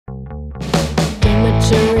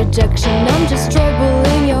Premature rejection, I'm just trouble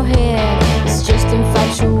in your head. It's just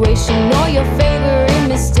infatuation or your favorite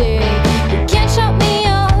mistake. You can't shut me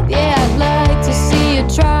up, yeah, I'd like to see you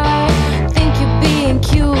try. Think you're being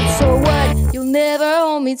cute, so what? You'll never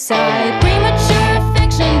hold me tight. Premature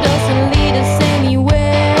affection doesn't lead us